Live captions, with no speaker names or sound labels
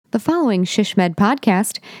The following SHSMD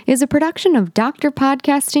podcast is a production of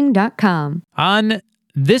drpodcasting.com. On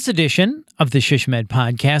this edition of the SHSMD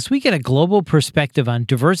podcast, we get a global perspective on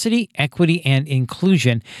diversity, equity, and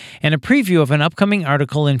inclusion, and a preview of an upcoming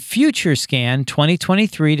article in FutureScan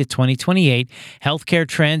 2023 to 2028, Healthcare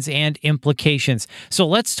Trends and Implications. So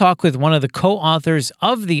let's talk with one of the co-authors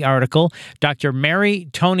of the article, Dr. Mary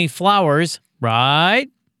Tony Flowers, right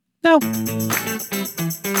now.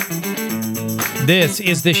 This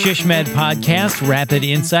is the SHSMD podcast, rapid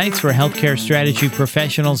insights for healthcare strategy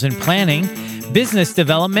professionals in planning, business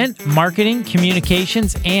development, marketing,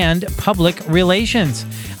 communications, and public relations.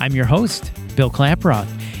 I'm your host, Bill Klaproth.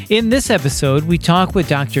 In this episode, we talk with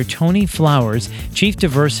Dr. Tony Flowers, Chief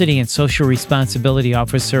Diversity and Social Responsibility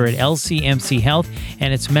Officer at LCMC Health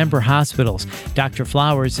and its member hospitals. Dr.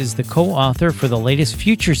 Flowers is the co-author for the latest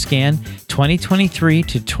FutureScan 2023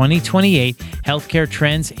 to 2028 Healthcare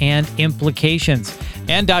Trends and Implications.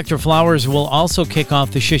 And Dr. Flowers will also kick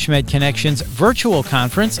off the SHSMD Connections virtual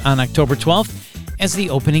conference on October 12th as the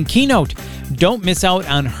opening keynote. Don't miss out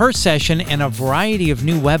on her session and a variety of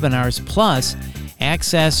new webinars, plus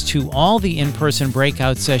access to all the in-person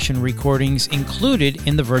breakout session recordings included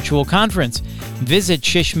in the virtual conference. Visit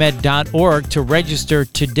shsmd.org to register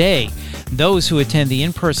today. Those who attend the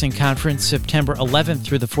in-person conference September 11th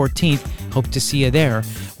through the 14th, hope to see you there.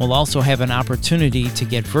 We'll also have an opportunity to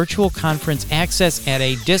get virtual conference access at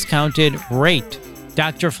a discounted rate.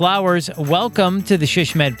 Dr. Flowers, welcome to the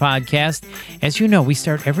SHSMD podcast. As you know, we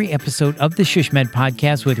start every episode of the SHSMD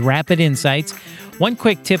podcast with rapid insights. One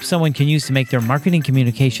quick tip someone can use to make their marketing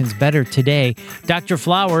communications better today. Dr.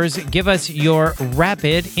 Flowers, give us your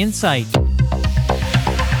rapid insight.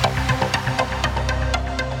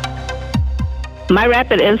 My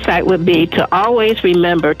rapid insight would be to always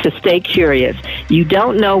remember to stay curious. You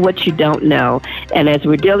don't know what you don't know. And as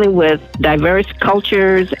we're dealing with diverse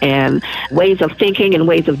cultures and ways of thinking and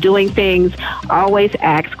ways of doing things, always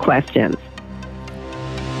ask questions.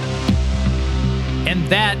 And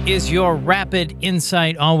that is your rapid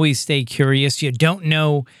insight. Always stay curious. You don't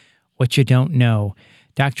know what you don't know.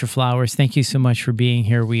 Dr. Flowers, thank you so much for being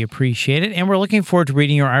here. We appreciate it. And we're looking forward to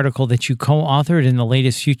reading your article that you co-authored in the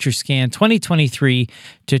latest FutureScan 2023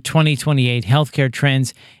 to 2028 Healthcare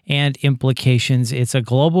Trends and Implications. It's a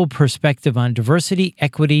global perspective on diversity,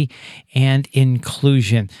 equity, and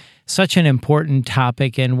inclusion. Such an important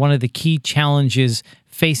topic, and one of the key challenges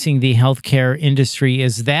facing the healthcare industry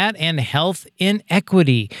is that and health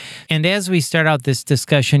inequity. And as we start out this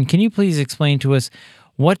discussion, can you please explain to us,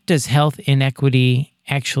 what does health inequity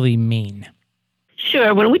actually mean?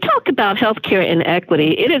 Sure. When we talk about healthcare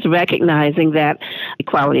inequity, it is recognizing that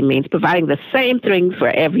equality means providing the same thing for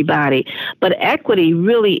everybody. But equity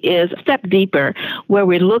really is a step deeper, where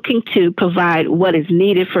we're looking to provide what is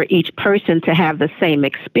needed for each person to have the same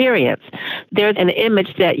experience. There's an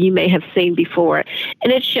image that you may have seen before,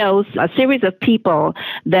 and it shows a series of people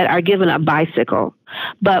that are given a bicycle.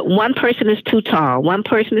 But one person is too tall, one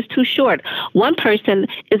person is too short, one person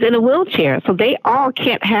is in a wheelchair. So they all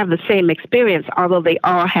can't have the same experience, although they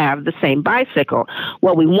all have the same bicycle.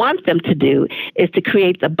 What we want them to do is to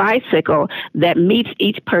create the bicycle that meets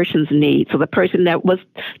each person's needs. So the person that was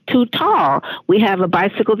too tall, we have a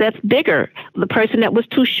bicycle that's bigger. The person that was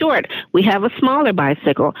too short, we have a smaller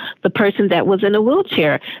bicycle. The person that was in a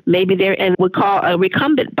wheelchair, maybe they're in what we call a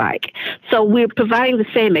recumbent bike. So we're providing the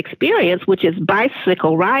same experience, which is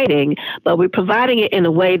bicycle riding, but we're providing it in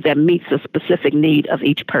a way that meets the specific need of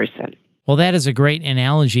each person. Well, that is a great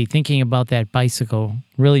analogy. Thinking about that bicycle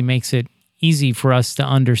really makes it easy for us to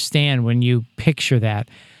understand when you picture that.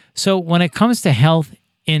 So when it comes to health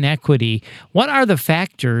inequity, what are the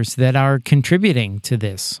factors that are contributing to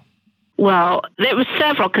this? Well, there were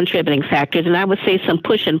several contributing factors, and I would say some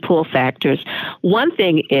push and pull factors. One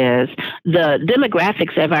thing is the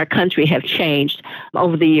demographics of our country have changed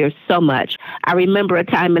over the years so much. I remember a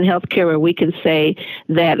time in healthcare where we can say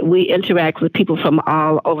that we interact with people from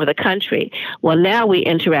all over the country. Well, now we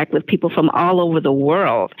interact with people from all over the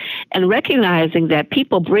world, and recognizing that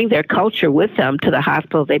people bring their culture with them to the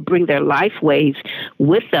hospital, they bring their life ways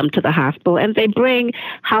with them to the hospital, and they bring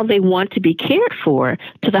how they want to be cared for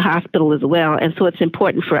to the hospital as well. And so it's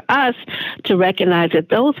important for us to recognize that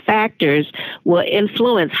those factors will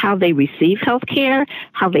influence how they receive health care,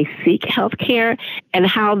 how they seek health care, and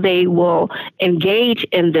how they will engage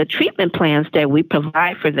in the treatment plans that we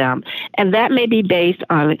provide for them. And that may be based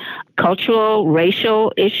on cultural,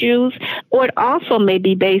 racial issues, or it also may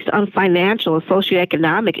be based on financial or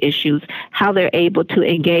socioeconomic issues, how they're able to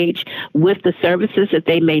engage with the services that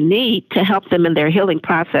they may need to help them in their healing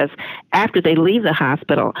process after they leave the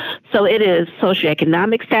hospital. So it is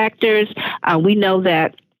socioeconomic factors. We know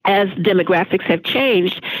that as demographics have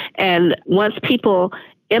changed, and once people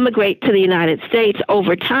immigrate to the United States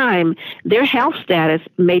over time, their health status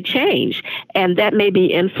may change. And that may be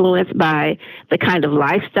influenced by the kind of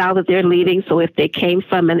lifestyle that they're leading. So if they came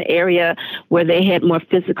from an area where they had more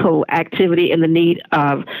physical activity and the need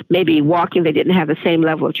of maybe walking, they didn't have the same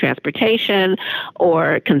level of transportation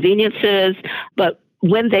or conveniences. But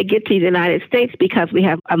when they get to the United States, because we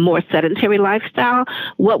have a more sedentary lifestyle,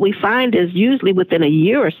 what we find is usually within a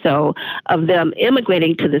year or so of them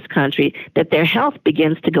immigrating to this country, that their health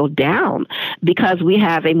begins to go down because we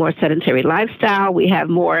have a more sedentary lifestyle, we have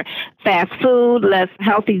more fast food, less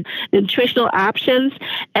healthy nutritional options.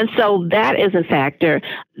 And so that is a factor.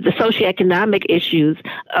 The socioeconomic issues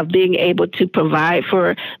of being able to provide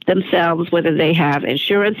for themselves, whether they have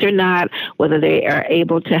insurance or not, whether they are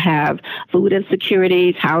able to have food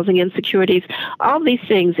insecurities, housing insecurities, all these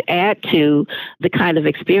things add to the kind of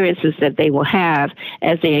experiences that they will have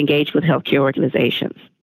as they engage with healthcare organizations.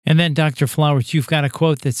 And then, Dr. Flowers, you've got a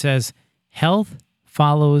quote that says, "Health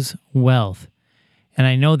follows wealth." And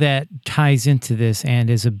I know that ties into this and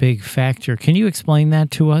is a big factor. Can you explain that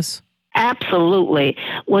to us? Absolutely.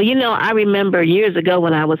 Well, I remember years ago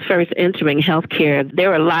when I was first entering healthcare, there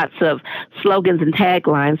were lots of slogans and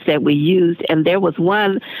taglines that we used, and there was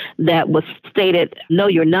one that was stated, "Know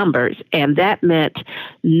your numbers," and that meant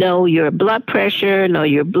know your blood pressure, know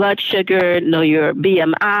your blood sugar, know your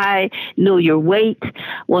BMI, know your weight.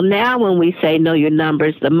 Well, now when we say know your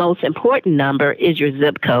numbers, the most important number is your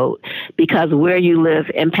zip code, because where you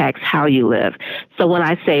live impacts how you live. So when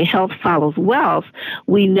I say health follows wealth,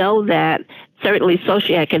 we know that certainly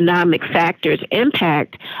socioeconomic factors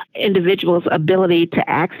impact individuals' ability to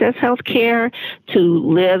access health care, to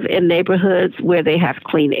live in neighborhoods where they have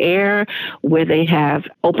clean air, where they have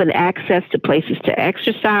open access to places to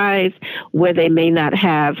exercise, where they may not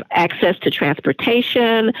have access to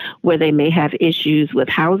transportation, where they may have issues with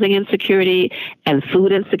housing insecurity and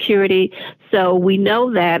food insecurity. So we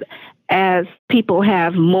know that as people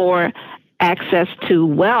have more access to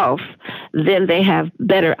wealth, then they have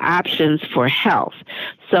better options for health.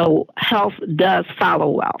 So health does follow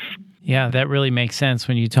wealth. Yeah, that really makes sense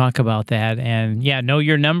when you talk about that. And yeah, know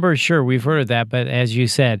your number. Sure, we've heard of that. But as you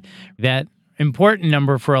said, that important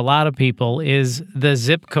number for a lot of people is the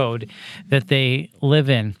zip code that they live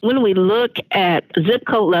in. When we look at zip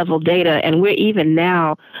code level data, and we're even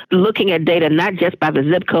now looking at data not just by the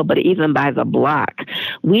zip code, but even by the block,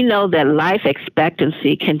 we know that life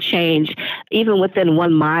expectancy can change even within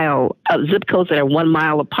 1 mile of zip codes that are 1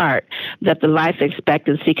 mile apart, that the life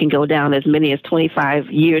expectancy can go down as many as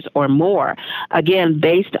 25 years or more, again,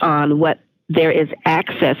 based on what there is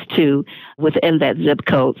access to within that zip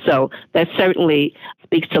code. So that certainly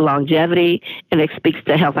speaks to longevity, and it speaks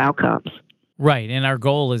to health outcomes. Right. And our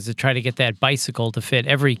goal is to try to get that bicycle to fit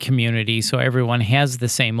every community so everyone has the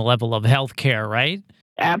same level of health care, right?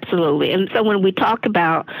 Absolutely. And so when we talk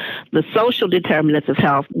about the social determinants of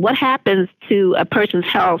health, what happens to a person's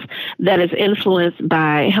health that is influenced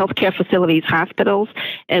by healthcare facilities, hospitals,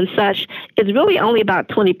 and such is really only about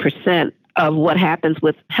 20% of what happens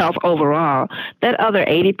with health overall. That other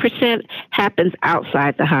 80% happens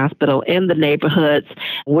outside the hospital, in the neighborhoods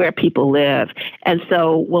where people live. And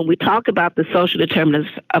so when we talk about the social determinants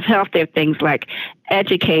of health, there are things like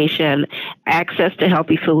education, access to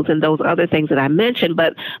healthy foods, and those other things that I mentioned.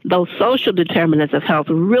 But those social determinants of health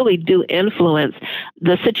really do influence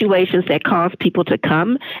the situations that cause people to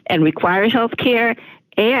come and require health care.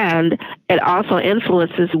 And it also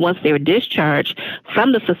influences, once they're discharged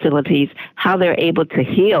from the facilities, how they're able to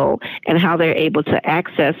heal and how they're able to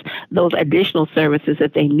access those additional services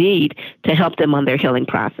that they need to help them on their healing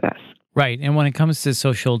process. Right. And when it comes to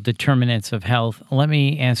social determinants of health, let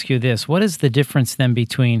me ask you this. What is the difference then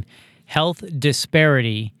between health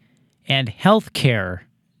disparity and healthcare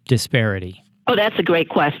disparity? Oh, that's a great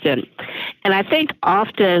question. And I think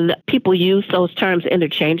often people use those terms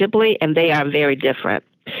interchangeably, and they are very different.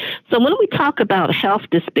 So when we talk about health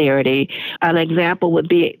disparity, an example would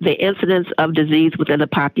be the incidence of disease within the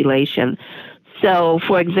population. So,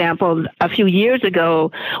 for example, a few years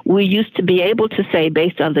ago, we used to be able to say,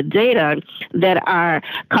 based on the data, that our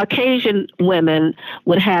Caucasian women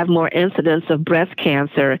would have more incidence of breast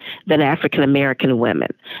cancer than African American women.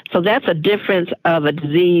 So that's a difference of a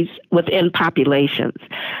disease within populations.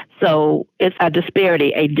 So it's a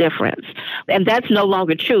disparity, a difference. And that's no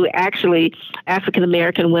longer true. Actually, African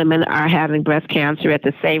American women are having breast cancer at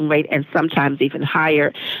the same rate and sometimes even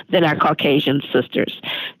higher than our Caucasian sisters.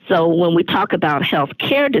 So when we talk about health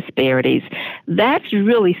care disparities, that's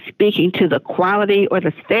really speaking to the quality or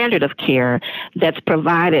the standard of care that's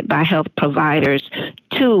provided by health providers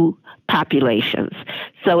to populations.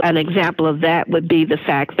 So an example of that would be the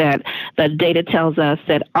fact that the data tells us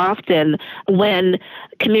that often when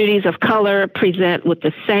communities of color present with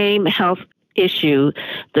the same health issue,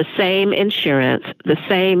 the same insurance, the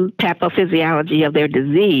same pathophysiology of their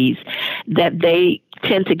disease, that they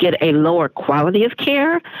tend to get a lower quality of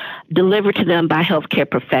care delivered to them by healthcare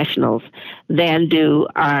professionals than do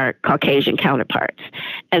our Caucasian counterparts.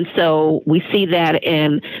 And so we see that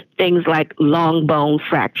in things like long bone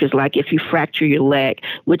fractures, like if you fracture your leg,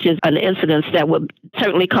 which is an incidence that would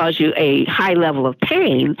certainly cause you a high level of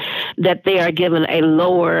pain, that they are given a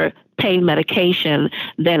lower pain medication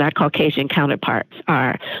than our Caucasian counterparts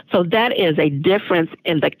are. So that is a difference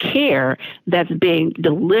in the care that's being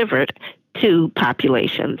delivered to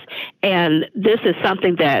populations. And this is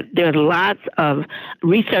something that there's lots of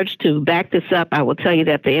research to back this up. I will tell you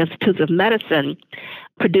that the Institutes of Medicine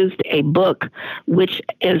produced a book which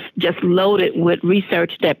is just loaded with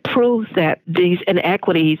research that proves that these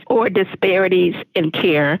inequities or disparities in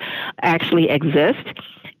care actually exist.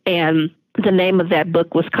 And the name of that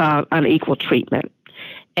book was called Unequal Treatment.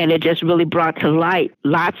 And it just really brought to light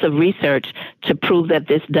lots of research to prove that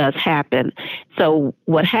this does happen. So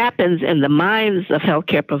what happens in the minds of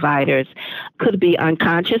healthcare providers could be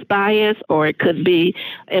unconscious bias, or it could be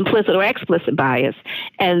implicit or explicit bias.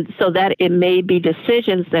 And so that it may be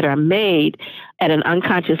decisions that are made at an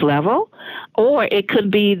unconscious level, or it could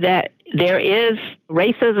be that there is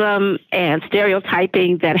racism and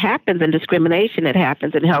stereotyping that happens and discrimination that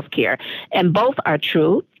happens in healthcare. And both are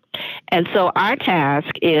true. And so our task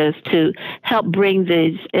is to help bring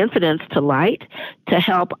these incidents to light, to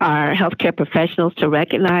help our healthcare professionals to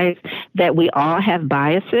recognize that we all have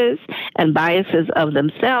biases, and biases of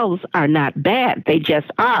themselves are not bad. They just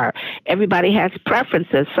are. Everybody has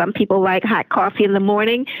preferences. Some people like hot coffee in the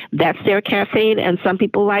morning. That's their caffeine. And some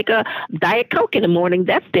people like a Diet Coke in the morning.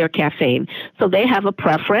 That's their caffeine. So they have a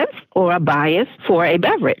preference or a bias for a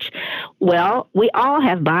beverage. Well, we all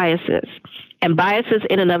have biases. And biases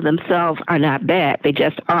in and of themselves are not bad. They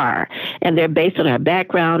just are. And they're based on our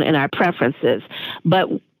background and our preferences. But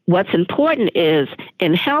what's important is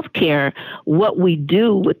in healthcare, what we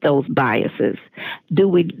do with those biases. Do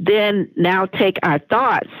we then now take our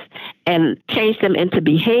thoughts and change them into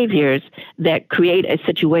behaviors that create a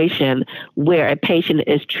situation where a patient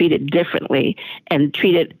is treated differently and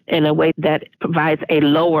treated in a way that provides a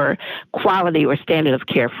lower quality or standard of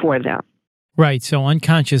care for them? Right. So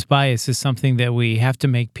unconscious bias is something that we have to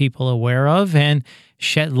make people aware of and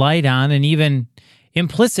shed light on, and even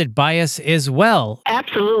implicit bias as well.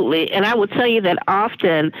 Absolutely. And I will tell you that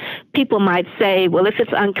often people might say, well, if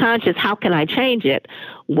it's unconscious, how can I change it?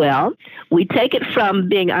 Well, we take it from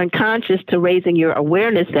being unconscious to raising your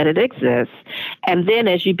awareness that it exists. And then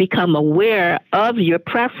as you become aware of your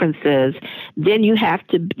preferences, then you have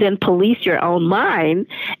to then police your own mind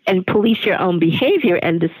and police your own behavior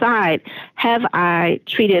and decide, have I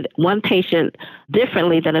treated one patient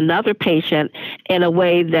differently than another patient in a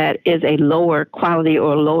way that is a lower quality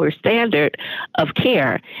or lower standard of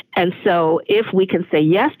care? And so if we can say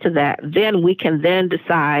yes to that, then we can then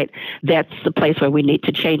decide that's the place where we need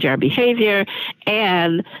to change our behavior,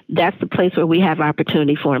 and that's the place where we have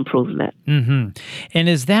opportunity for improvement. Mm-hmm. And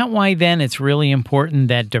is that why then it's really important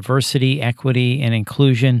that diversity, equity, and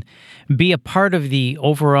inclusion be a part of the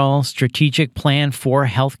overall strategic plan for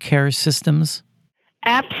healthcare systems?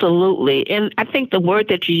 Absolutely. And I think the word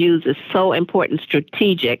that you use is so important,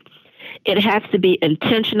 strategic. It has to be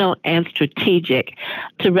intentional and strategic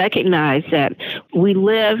to recognize that we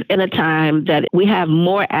live in a time that we have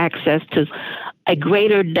more access to a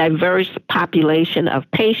greater diverse population of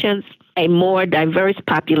patients, a more diverse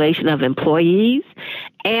population of employees,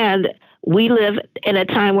 and we live in a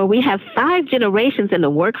time where we have 5 generations in the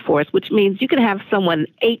workforce, which means you can have someone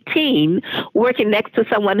 18 working next to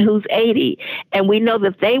someone who's 80. And we know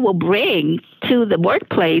that they will bring to the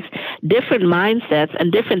workplace different mindsets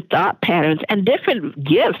and different thought patterns and different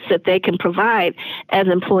gifts that they can provide as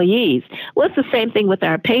employees. Well, it's the same thing with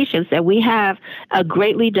our patients, that we have a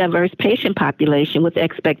greatly diverse patient population with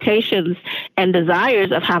expectations and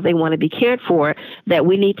desires of how they want to be cared for that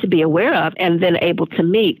we need to be aware of and then able to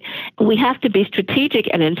meet. We have to be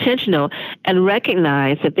strategic and intentional and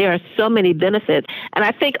recognize that there are so many benefits. And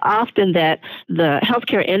I think often that the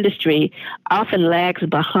healthcare industry often lags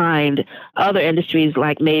behind other industries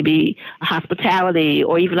like maybe hospitality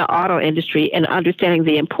or even the auto industry in understanding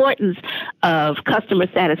the importance of customer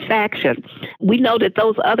satisfaction. We know that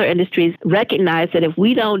those other industries recognize that if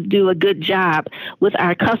we don't do a good job with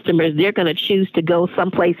our customers, they're going to choose to go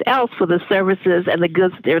someplace else for the services and the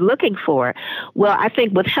goods they're looking for. Well, I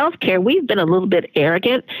think with healthcare, we've been a little bit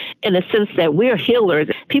arrogant in the sense that we're healers.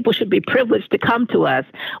 People should be privileged to come to us.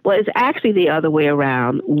 Well, it's actually the other way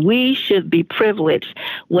around. We should be privileged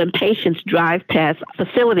when patients drive past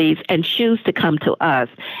facilities and choose to come to us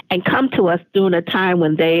during a time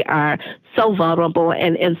when they are so vulnerable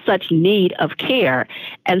and in such need of care.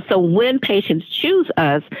 And so when patients choose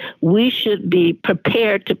us, we should be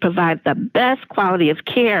prepared to provide the best quality of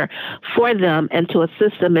care for them and to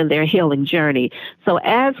assist them in their healing journey. So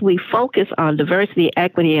as we focus on diversity,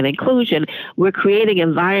 equity, and inclusion, we're creating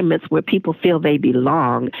environments where people feel they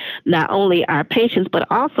belong, not only our patients, but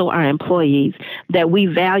also our employees, that we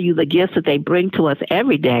value the gifts that they bring to us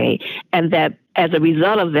every day, and that as a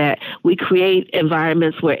result of that, we create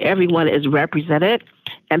environments where everyone is represented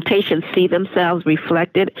and patients see themselves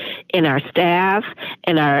reflected in our staff,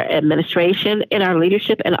 in our administration, in our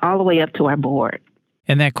leadership, and all the way up to our board.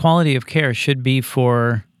 And that quality of care should be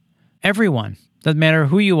for everyone. Doesn't matter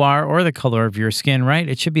who you are or the color of your skin, right?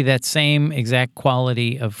 It should be that same exact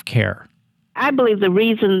quality of care. I believe the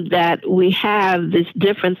reason that we have these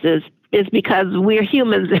differences is because we're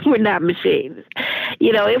humans and we're not machines.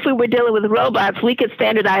 If we were dealing with robots, we could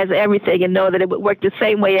standardize everything and know that it would work the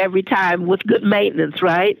same way every time with good maintenance,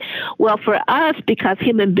 right? Well, for us, because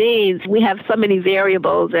human beings, we have so many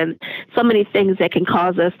variables and so many things that can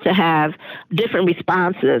cause us to have different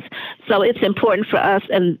responses. So it's important for us,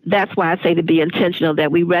 and that's why I say to be intentional,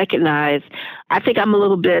 that we recognize, I think I'm a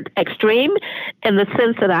little bit extreme in the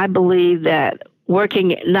sense that I believe that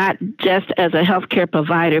working not just as a healthcare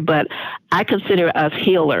provider, but I consider us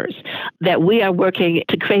healers, that we are working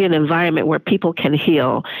to create an environment where people can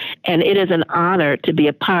heal. And it is an honor to be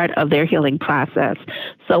a part of their healing process.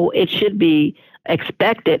 So it should be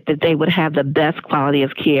expected that they would have the best quality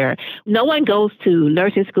of care. No one goes to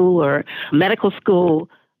nursing school or medical school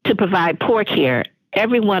to provide poor care.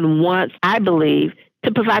 Everyone wants, I believe,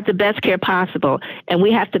 to provide the best care possible. And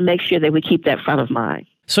we have to make sure that we keep that front of mind.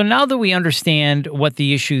 So now that we understand what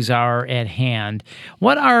the issues are at hand,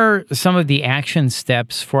 what are some of the action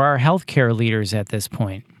steps for our healthcare leaders at this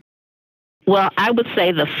point? Well, I would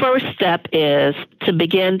say the first step is to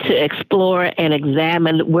begin to explore and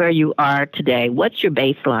examine where you are today. What's your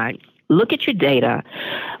baseline? Look at your data.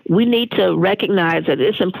 We need to recognize that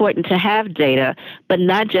it's important to have data, but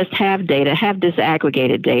not just have data, have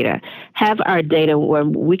disaggregated data. Have our data where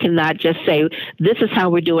we can not just say, this is how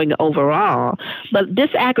we're doing overall, but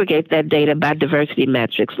disaggregate that data by diversity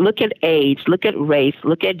metrics. Look at age, look at race,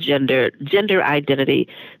 look at gender identity,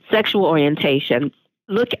 sexual orientation.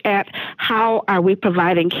 Look at how are we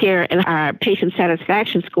providing care and our patient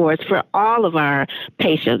satisfaction scores for all of our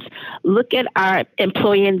patients. Look at our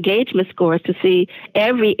employee engagement scores to see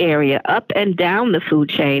every area up and down the food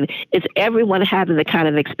chain. Is everyone having the kind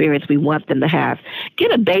of experience we want them to have?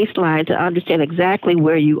 Get a baseline to understand exactly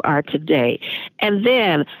where you are today. And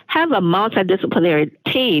then have a multidisciplinary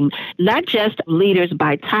team, not just leaders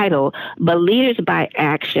by title, but leaders by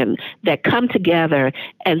action that come together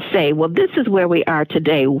and say, well, this is where we are today.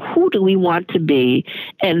 Who do we want to be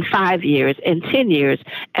in 5 years, in 10 years?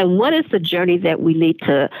 And what is the journey that we need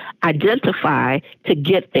to identify to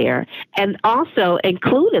get there? And also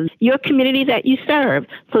include in your community that you serve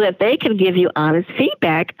so that they can give you honest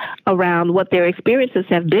feedback around what their experiences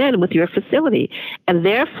have been with your facility. And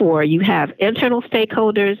therefore, you have internal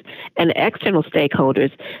stakeholders and external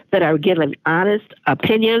stakeholders that are giving honest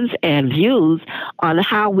opinions and views on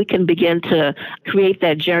how we can begin to create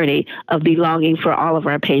that journey of belonging for all of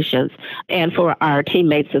our patients and for our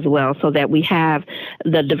teammates as well, so that we have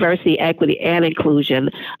the diversity, equity, and inclusion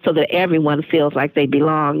so that everyone feels like they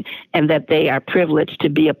belong and that they are privileged to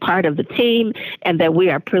be a part of the team and that we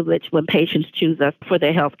are privileged when patients choose us for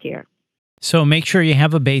their health care. So make sure you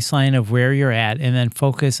have a baseline of where you're at and then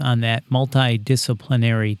focus on that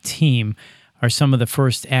multidisciplinary team are some of the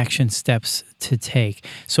first action steps to take.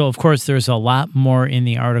 So, of course, there's a lot more in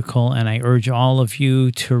the article, and I urge all of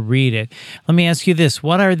you to read it. Let me ask you this.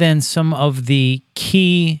 What are then some of the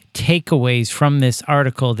key takeaways from this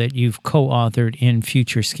article that you've co-authored in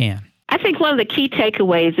FutureScan? I think one of the key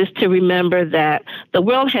takeaways is to remember that the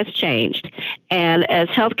world has changed. And as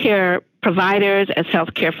healthcare providers, as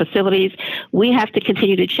healthcare facilities, we have to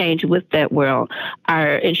continue to change with that world.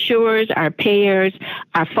 Our insurers, our payers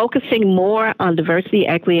are focusing more on diversity,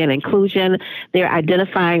 equity, and inclusion. They're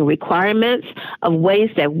identifying requirements of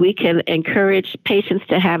ways that we can encourage patients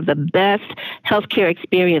to have the best healthcare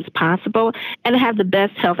experience possible and have the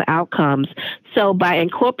best health outcomes. So by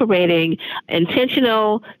incorporating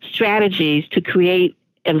intentional strategies to create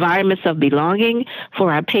environments of belonging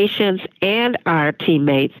for our patients and our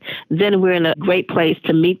teammates, then we're in a great place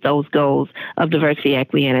to meet those goals of diversity,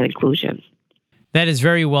 equity, and inclusion. That is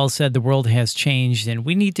very well said. The world has changed, and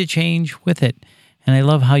we need to change with it. And I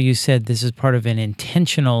love how you said this is part of an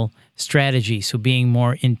intentional strategy. So being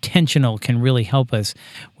more intentional can really help us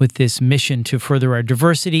with this mission to further our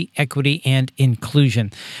diversity, equity, and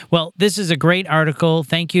inclusion. Well, this is a great article.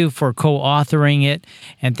 Thank you for co-authoring it.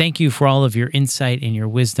 And thank you for all of your insight and your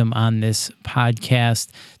wisdom on this podcast.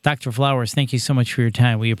 Dr. Flowers, thank you so much for your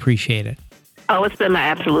time. We appreciate it. Oh, it's been my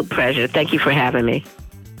absolute pleasure. Thank you for having me.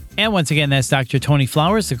 And once again, that's Dr. Tony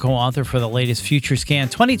Flowers, the co-author for the latest Future Scan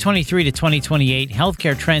 2023 to 2028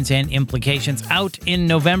 Healthcare Trends and Implications, out in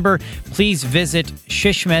November. Please visit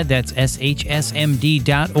SHSMD, that's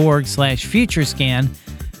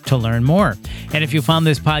shsmd.org/futurescan to learn more. And if you found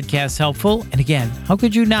this podcast helpful, and again, how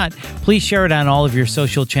could you not? Please share it on all of your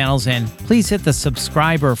social channels, and please hit the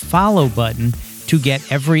subscribe or follow button to get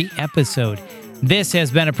every episode. This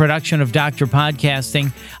has been a production of Dr.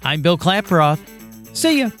 Podcasting. I'm Bill Klaproth.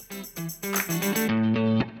 See ya.